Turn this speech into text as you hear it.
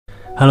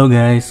Halo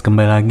guys,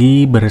 kembali lagi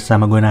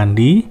bersama gue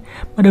Nandi.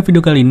 Pada video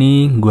kali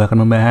ini, gue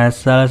akan membahas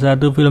salah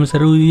satu film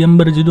seru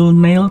yang berjudul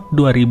Nailed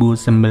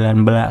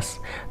 2019.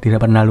 Tidak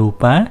pernah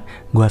lupa,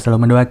 gue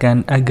selalu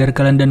mendoakan agar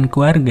kalian dan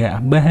keluarga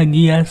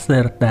bahagia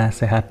serta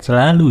sehat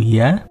selalu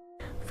ya.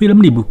 Film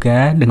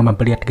dibuka dengan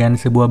memperlihatkan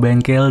sebuah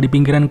bengkel di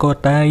pinggiran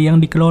kota yang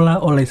dikelola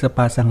oleh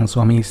sepasang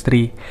suami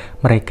istri.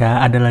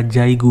 Mereka adalah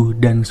Jae-gu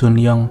dan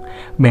Sun-young.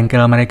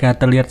 Bengkel mereka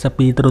terlihat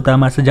sepi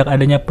terutama sejak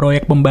adanya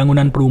proyek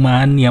pembangunan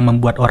perumahan yang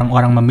membuat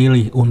orang-orang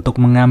memilih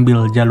untuk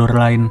mengambil jalur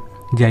lain.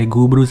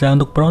 Jae-gu berusaha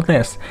untuk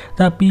protes,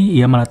 tapi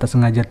ia malah tak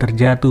sengaja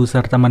terjatuh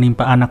serta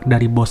menimpa anak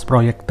dari bos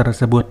proyek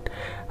tersebut.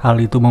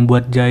 Hal itu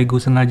membuat Jae-gu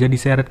sengaja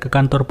diseret ke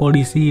kantor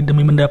polisi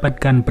demi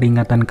mendapatkan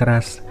peringatan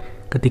keras.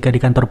 Ketika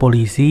di kantor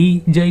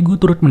polisi, Jae-gu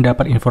turut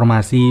mendapat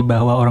informasi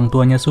bahwa orang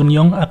tuanya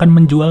Sun-young akan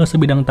menjual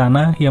sebidang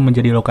tanah yang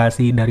menjadi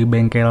lokasi dari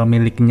bengkel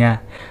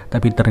miliknya.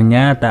 Tapi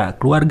ternyata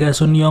keluarga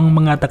Sun-young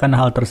mengatakan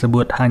hal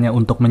tersebut hanya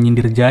untuk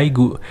menyindir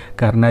Jae-gu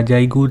karena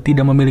Jae-gu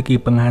tidak memiliki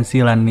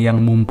penghasilan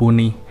yang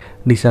mumpuni.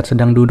 Di saat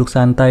sedang duduk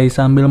santai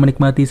sambil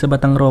menikmati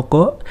sebatang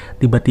rokok,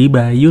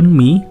 tiba-tiba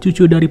Yun-mi,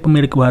 cucu dari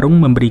pemilik warung,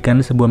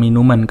 memberikan sebuah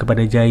minuman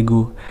kepada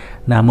Jae-gu.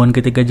 Namun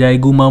ketika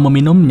Jae-gu mau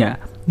meminumnya,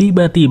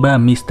 tiba-tiba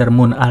Mr.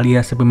 Moon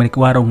alias pemilik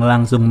warung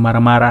langsung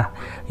marah-marah.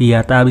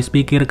 Ia tak habis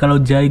pikir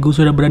kalau Jae-gu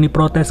sudah berani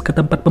protes ke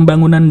tempat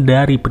pembangunan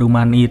dari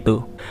perumahan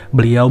itu.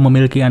 Beliau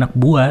memiliki anak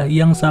buah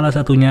yang salah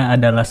satunya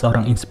adalah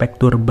seorang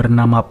inspektur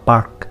bernama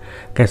Park.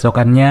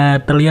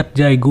 Keesokannya terlihat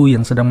Jae-gu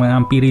yang sedang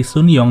menghampiri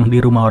Sun-young di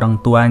rumah orang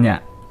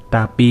tuanya.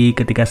 Tapi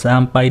ketika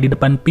sampai di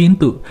depan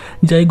pintu,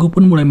 Jae-gu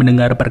pun mulai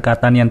mendengar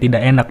perkataan yang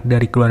tidak enak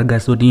dari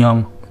keluarga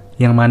Sun-young.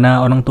 Yang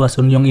mana orang tua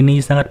Sun-young ini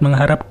sangat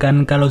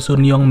mengharapkan kalau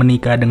Sun-young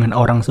menikah dengan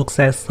orang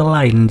sukses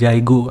selain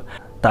Jae-gu.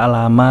 Tak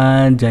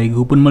lama,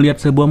 Jae-gu pun melihat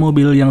sebuah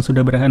mobil yang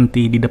sudah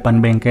berhenti di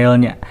depan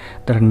bengkelnya.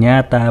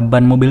 Ternyata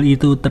ban mobil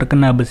itu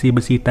terkena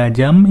besi-besi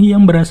tajam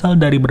yang berasal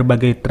dari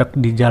berbagai truk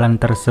di jalan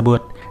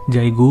tersebut.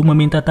 Jae-gu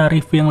meminta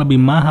tarif yang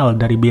lebih mahal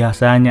dari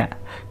biasanya.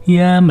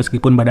 Ya,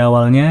 meskipun pada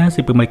awalnya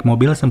si pemilik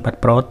mobil sempat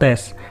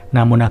protes,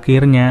 namun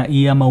akhirnya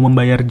ia mau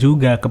membayar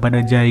juga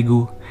kepada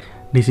Jae-gu.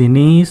 Di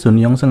sini,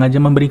 Sun-young sengaja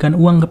memberikan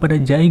uang kepada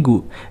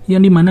Jae-gu,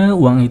 yang dimana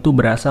uang itu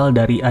berasal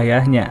dari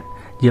ayahnya.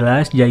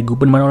 Jelas, Jae-gu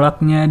pun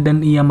menolaknya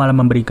dan ia malah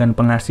memberikan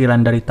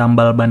penghasilan dari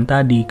tambal ban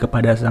tadi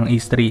kepada sang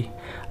istri.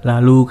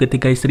 Lalu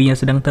ketika istrinya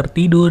sedang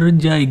tertidur,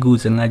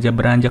 Jae-gu sengaja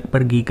beranjak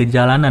pergi ke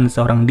jalanan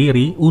seorang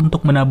diri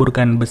untuk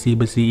menaburkan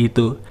besi-besi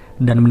itu.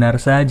 Dan benar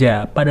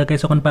saja, pada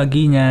keesokan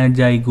paginya,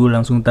 Jae-gu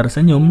langsung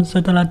tersenyum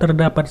setelah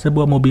terdapat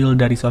sebuah mobil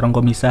dari seorang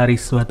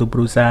komisaris suatu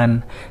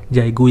perusahaan.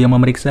 Jae-gu yang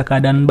memeriksa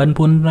keadaan ban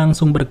pun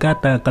langsung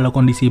berkata kalau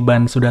kondisi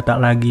ban sudah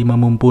tak lagi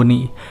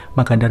memumpuni.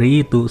 Maka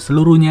dari itu,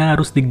 seluruhnya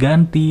harus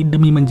diganti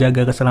demi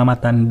menjaga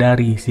keselamatan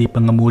dari si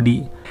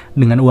pengemudi.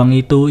 Dengan uang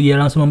itu,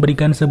 ia langsung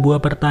memberikan sebuah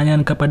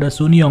pertanyaan kepada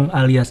Sun-young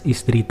alias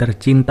istri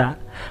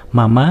tercinta.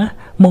 "Mama,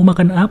 mau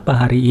makan apa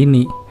hari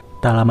ini?"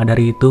 Tak lama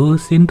dari itu,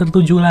 scene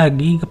tertuju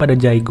lagi kepada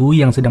Jae-gu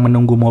yang sedang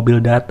menunggu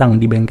mobil datang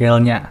di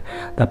bengkelnya.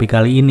 Tapi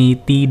kali ini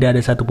tidak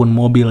ada satupun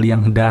mobil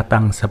yang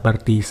datang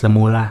seperti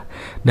semula.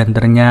 Dan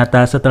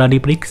ternyata setelah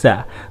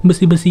diperiksa,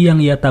 besi-besi yang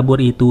ia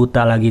tabur itu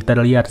tak lagi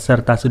terlihat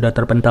serta sudah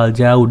terpental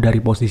jauh dari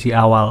posisi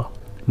awal.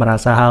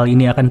 Merasa hal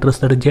ini akan terus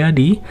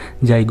terjadi,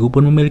 Jae-gu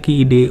pun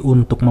memiliki ide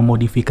untuk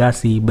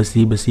memodifikasi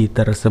besi-besi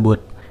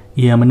tersebut.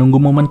 Ia menunggu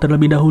momen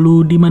terlebih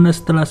dahulu di mana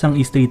setelah sang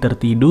istri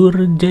tertidur,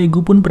 Jae-gu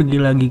pun pergi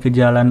lagi ke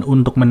jalan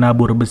untuk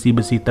menabur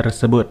besi-besi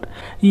tersebut.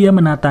 Ia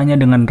menatanya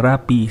dengan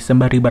rapi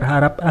sembari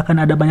berharap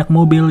akan ada banyak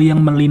mobil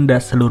yang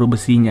melindas seluruh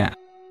besinya.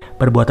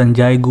 Perbuatan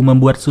Jae-gu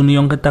membuat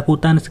Sun-young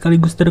ketakutan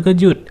sekaligus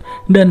terkejut.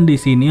 Dan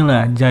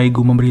disinilah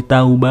Jae-gu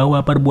memberitahu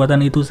bahwa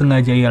perbuatan itu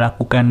sengaja ia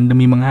lakukan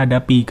demi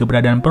menghadapi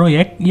keberadaan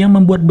proyek yang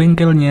membuat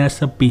bengkelnya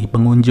sepi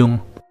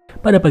pengunjung.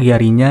 Pada pagi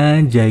harinya,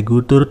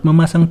 Jae-gu turut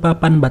memasang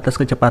papan batas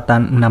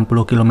kecepatan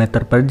 60 km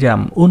per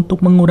jam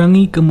untuk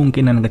mengurangi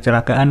kemungkinan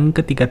kecelakaan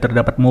ketika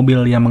terdapat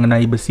mobil yang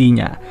mengenai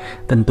besinya.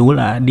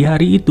 Tentulah di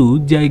hari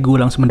itu,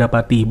 Jae-gu langsung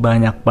mendapati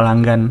banyak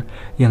pelanggan,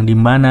 yang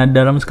dimana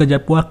dalam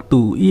sekejap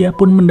waktu, ia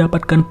pun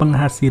mendapatkan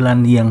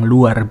penghasilan yang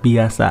luar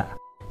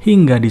biasa.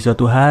 Hingga di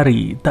suatu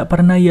hari, tak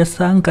pernah ia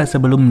sangka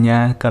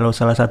sebelumnya kalau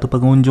salah satu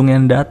pengunjung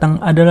yang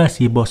datang adalah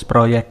si bos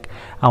proyek.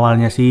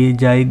 Awalnya sih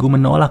Jae-gu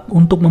menolak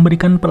untuk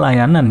memberikan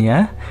pelayanan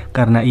ya,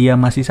 karena ia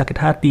masih sakit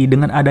hati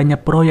dengan adanya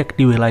proyek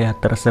di wilayah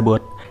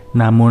tersebut.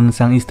 Namun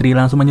sang istri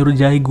langsung menyuruh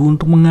Jae-gu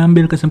untuk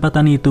mengambil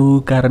kesempatan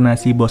itu karena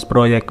si bos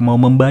proyek mau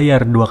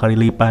membayar 2 kali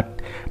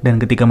lipat. Dan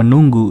ketika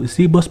menunggu,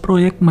 si bos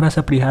proyek merasa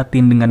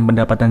prihatin dengan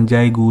pendapatan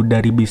Jae-gu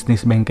dari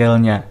bisnis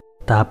bengkelnya.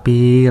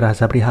 Tapi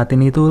rasa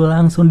prihatin itu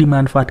langsung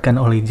dimanfaatkan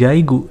oleh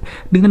Jae-gu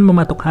dengan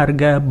mematok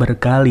harga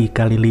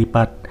berkali-kali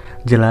lipat.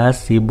 Jelas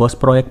si bos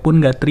proyek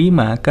pun gak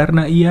terima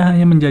karena ia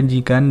hanya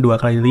menjanjikan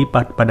 2 kali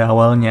lipat pada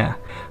awalnya.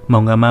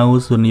 Mau gak mau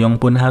Sun Yong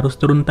pun harus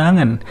turun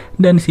tangan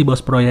dan si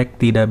bos proyek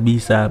tidak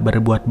bisa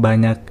berbuat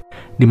banyak.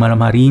 Di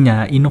malam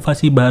harinya,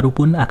 inovasi baru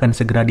pun akan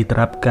segera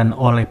diterapkan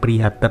oleh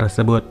pria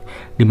tersebut,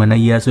 di mana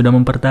ia sudah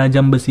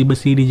mempertajam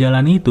besi-besi di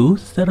jalan itu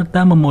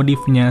serta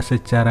memodifnya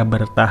secara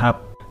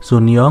bertahap.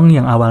 Sun Yong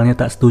yang awalnya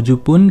tak setuju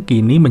pun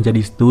kini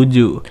menjadi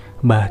setuju.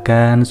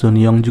 Bahkan Sun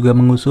Yong juga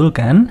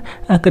mengusulkan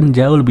akan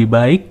jauh lebih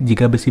baik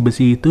jika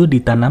besi-besi itu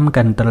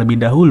ditanamkan terlebih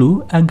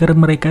dahulu agar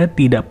mereka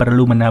tidak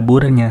perlu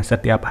menaburnya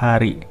setiap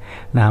hari.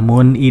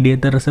 Namun ide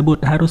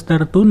tersebut harus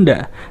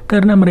tertunda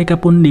karena mereka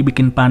pun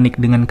dibikin panik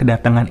dengan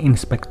kedatangan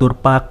Inspektur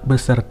Park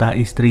beserta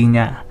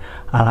istrinya.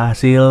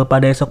 Alhasil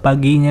pada esok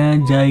paginya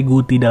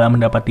Jae-gu tidaklah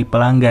mendapati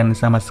pelanggan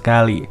sama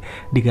sekali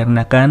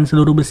dikarenakan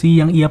seluruh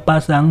besi yang ia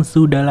pasang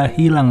sudahlah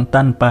hilang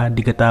tanpa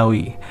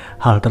diketahui.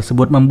 Hal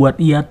tersebut membuat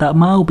ia tak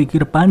mau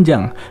pikir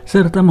panjang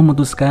serta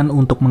memutuskan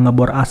untuk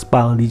mengebor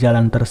aspal di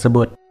jalan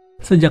tersebut.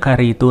 Sejak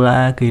hari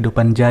itulah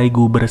kehidupan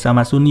Jae-gu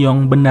bersama Sun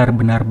Yong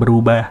benar-benar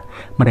berubah.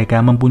 Mereka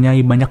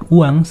mempunyai banyak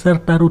uang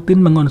serta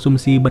rutin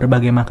mengonsumsi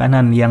berbagai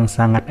makanan yang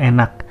sangat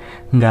enak.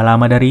 Nggak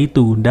lama dari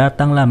itu,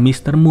 datanglah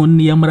Mr. Moon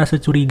yang merasa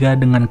curiga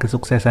dengan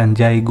kesuksesan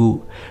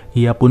Jae-gu.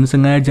 Ia pun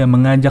sengaja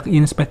mengajak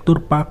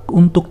Inspektur Park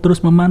untuk terus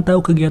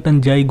memantau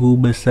kegiatan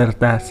Jae-gu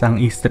beserta sang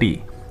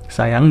istri.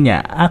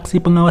 Sayangnya,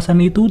 aksi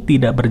pengawasan itu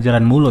tidak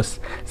berjalan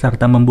mulus,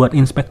 serta membuat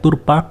Inspektur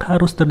Park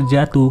harus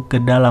terjatuh ke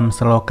dalam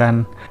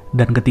selokan.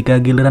 Dan ketika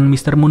giliran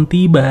Mr. Moon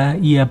tiba,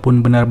 ia pun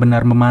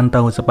benar-benar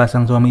memantau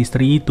sepasang suami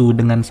istri itu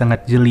dengan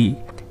sangat jeli.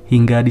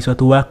 Hingga di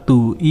suatu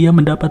waktu, ia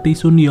mendapati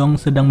Sun Yong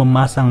sedang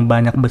memasang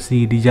banyak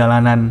besi di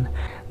jalanan.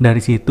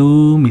 Dari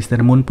situ,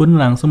 Mr. Moon pun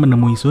langsung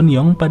menemui Sun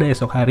Yong pada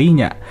esok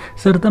harinya,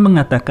 serta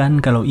mengatakan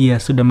kalau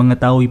ia sudah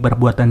mengetahui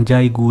perbuatan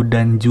Jae-gu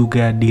dan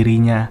juga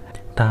dirinya.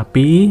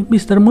 Tapi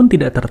Mr. Moon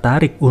tidak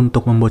tertarik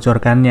untuk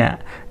membocorkannya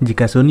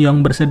jika Sun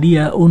Yong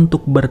bersedia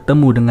untuk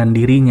bertemu dengan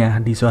dirinya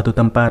di suatu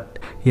tempat.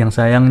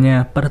 Yang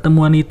sayangnya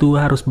pertemuan itu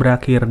harus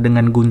berakhir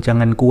dengan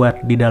guncangan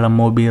kuat di dalam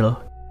mobil.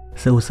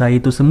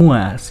 Seusai itu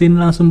semua, scene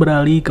langsung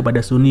beralih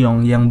kepada Sun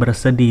Yong yang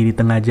bersedih di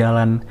tengah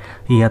jalan.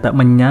 Ia tak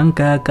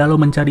menyangka kalau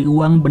mencari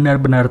uang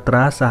benar-benar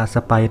terasa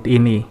sepahit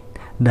ini.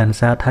 Dan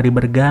saat hari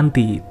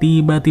berganti,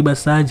 tiba-tiba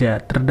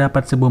saja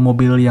terdapat sebuah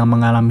mobil yang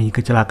mengalami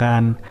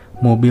kecelakaan.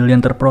 Mobil yang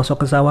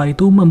terperosok ke sawah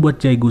itu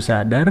membuat Jae-gu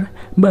sadar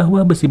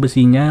bahwa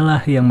besi-besinya lah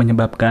yang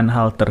menyebabkan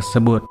hal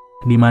tersebut.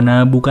 Di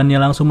mana bukannya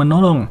langsung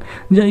menolong,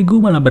 Jae-gu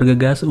malah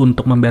bergegas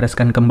untuk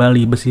membereskan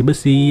kembali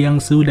besi-besi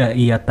yang sudah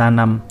ia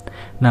tanam.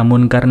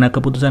 Namun karena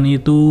keputusan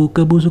itu,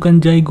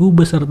 kebusukan Jae-gu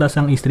beserta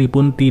sang istri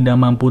pun tidak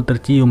mampu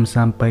tercium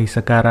sampai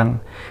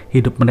sekarang.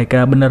 Hidup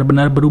mereka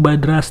benar-benar berubah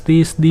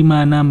drastis di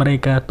mana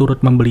mereka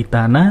turut membeli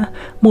tanah,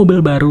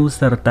 mobil baru,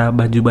 serta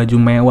baju-baju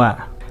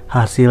mewah.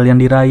 Hasil yang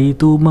diraih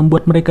itu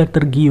membuat mereka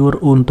tergiur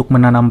untuk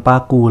menanam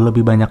paku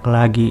lebih banyak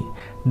lagi.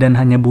 Dan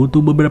hanya butuh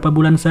beberapa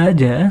bulan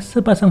saja,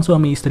 sepasang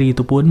suami istri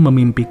itu pun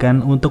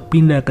memimpikan untuk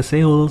pindah ke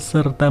Seoul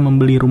serta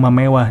membeli rumah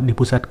mewah di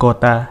pusat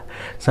kota.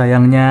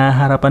 Sayangnya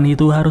harapan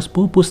itu harus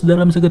pupus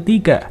dalam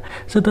seketika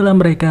setelah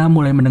mereka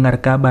mulai mendengar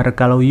kabar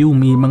kalau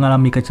Yumi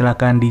mengalami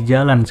kecelakaan di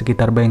jalan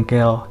sekitar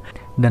bengkel.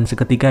 Dan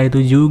seketika itu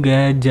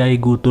juga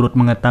Jae-gu turut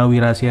mengetahui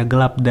rahasia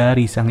gelap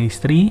dari sang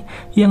istri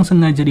yang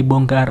sengaja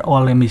dibongkar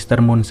oleh Mr.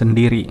 Moon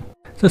sendiri.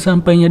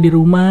 Sesampainya di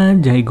rumah,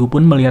 Jae-gu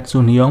pun melihat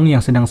Sun Yong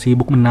yang sedang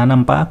sibuk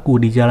menanam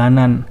paku di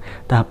jalanan.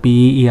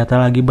 Tapi ia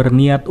tak lagi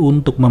berniat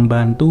untuk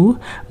membantu,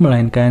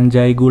 melainkan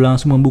Jae-gu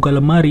langsung membuka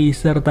lemari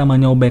serta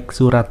menyobek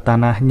surat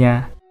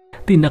tanahnya.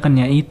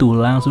 Tindakannya itu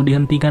langsung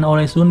dihentikan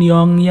oleh Sun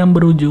Yong yang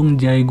berujung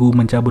Jae-gu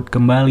mencabut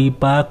kembali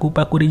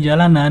paku-paku di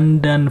jalanan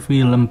dan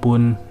film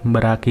pun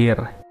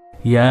berakhir.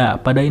 Ya,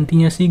 pada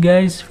intinya sih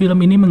guys,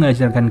 film ini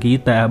mengajarkan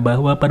kita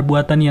bahwa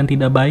perbuatan yang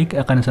tidak baik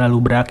akan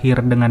selalu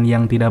berakhir dengan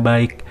yang tidak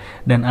baik.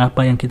 Dan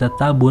apa yang kita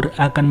tabur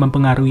akan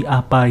mempengaruhi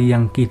apa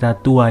yang kita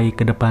tuai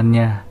ke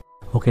depannya.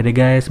 Oke deh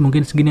guys,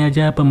 mungkin segini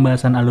aja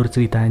pembahasan alur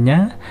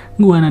ceritanya.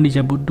 Gua Nandi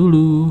cabut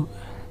dulu.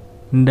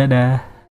 Dadah.